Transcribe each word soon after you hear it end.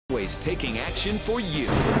Always taking action for you.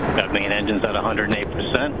 Got main engines at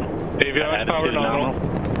 108%. Avionics power nominal.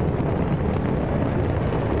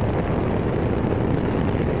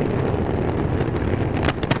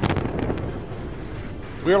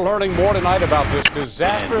 We're learning more tonight about this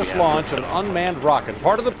disastrous launch of an unmanned rocket.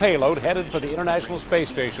 Part of the payload headed for the International Space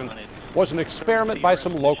Station was an experiment by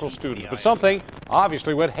some local students, but something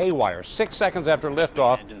obviously went haywire 6 seconds after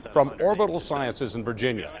liftoff from Orbital Sciences in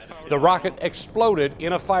Virginia. The rocket exploded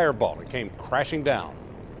in a fireball. It came crashing down.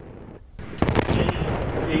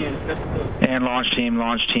 And launch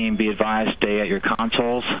team, be advised, stay at your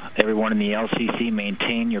consoles. Everyone in the LCC,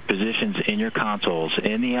 maintain your positions in your consoles.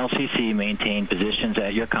 In the LCC, maintain positions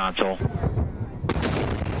at your console.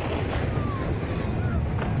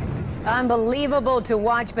 Unbelievable to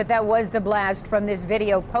watch, but that was the blast from this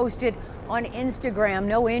video posted on Instagram.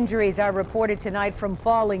 No injuries are reported tonight from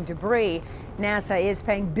falling debris. NASA is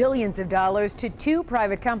paying billions of dollars to 2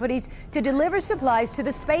 private companies to deliver supplies to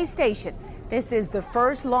the space station. This is the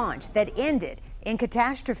first launch that ended in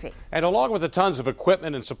catastrophe. And along with the tons of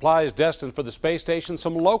equipment and supplies destined for the space station,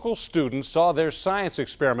 some local students saw their science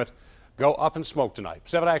experiment go up in smoke tonight.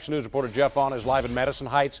 7 Action News reporter Jeff Vaughn is live in Madison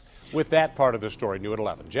Heights with that part of the story, new at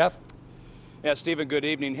 11. Jeff? Yeah, Stephen, good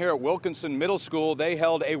evening. Here at Wilkinson Middle School, they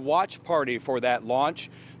held a watch party for that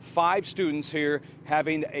launch. 5 students here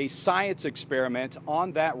having a science experiment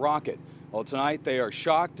on that rocket. Well, tonight they are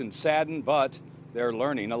shocked and saddened, but they're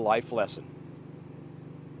learning a life lesson.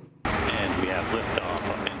 And we have liftoff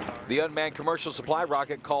of Antares. The unmanned commercial supply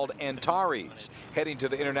rocket called Antares, heading to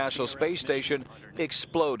the International Space Station,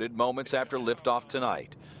 exploded moments after liftoff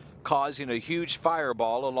tonight, causing a huge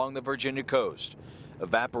fireball along the Virginia coast.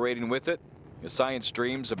 Evaporating with it, the science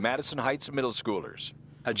dreams of Madison Heights middle schoolers.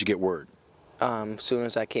 How'd you get word? As soon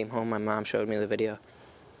as I came home, my mom showed me the video.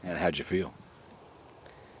 And how'd you feel?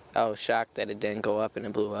 I was shocked that it didn't go up and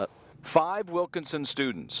it blew up. 5 Wilkinson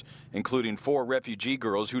students, including 4 refugee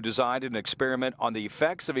girls who designed an experiment on the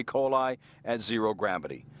effects of E. coli at 0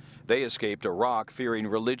 gravity. They escaped Iraq fearing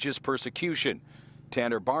religious persecution.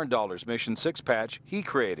 Tanner Barndoller's Mission 6 patch he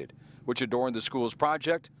created, which adorned the school's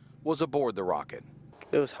project, was aboard the rocket.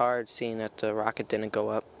 It was hard seeing that the rocket didn't go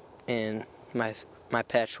up and my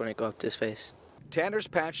patch wouldn't go up to space. Tanner's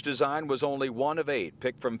patch design was only one of 8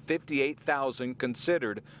 picked from 58,000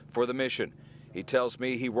 considered for the mission. He tells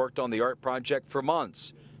me he worked on the art project for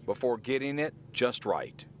months before getting it just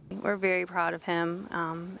right. We're very proud of him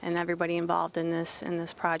and everybody involved in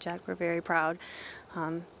this project. We're very proud.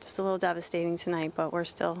 Just a little devastating tonight, but we're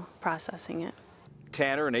still processing it.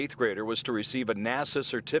 Tanner, an 8th grader, was to receive a NASA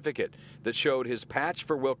certificate that showed his patch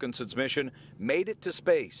for Wilkinson's mission made it to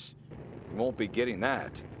space. He won't be getting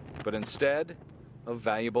that, but instead, a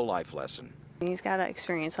valuable life lesson. He's got to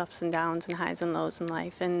experience ups and downs and highs and lows in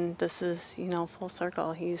life, and this is, full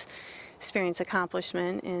circle. He's experienced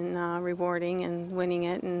accomplishment in rewarding and winning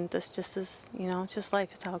it, and this just is, it's just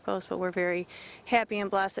life. It's how it goes. But we're very happy and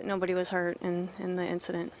blessed that nobody was hurt in the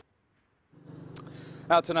incident.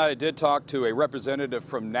 Now tonight I did talk to a representative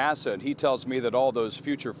from NASA, and he tells me that all those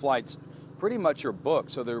future flights pretty much are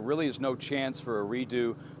booked, so there really is no chance for a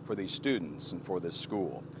redo for these students and for this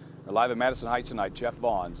school. We're live in Madison Heights tonight. Jeff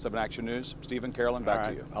Vaughn, 7 Action News. Stephen, Carolyn, back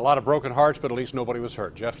to you. A lot of broken hearts, but at least nobody was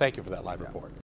hurt. Jeff, thank you for that live report.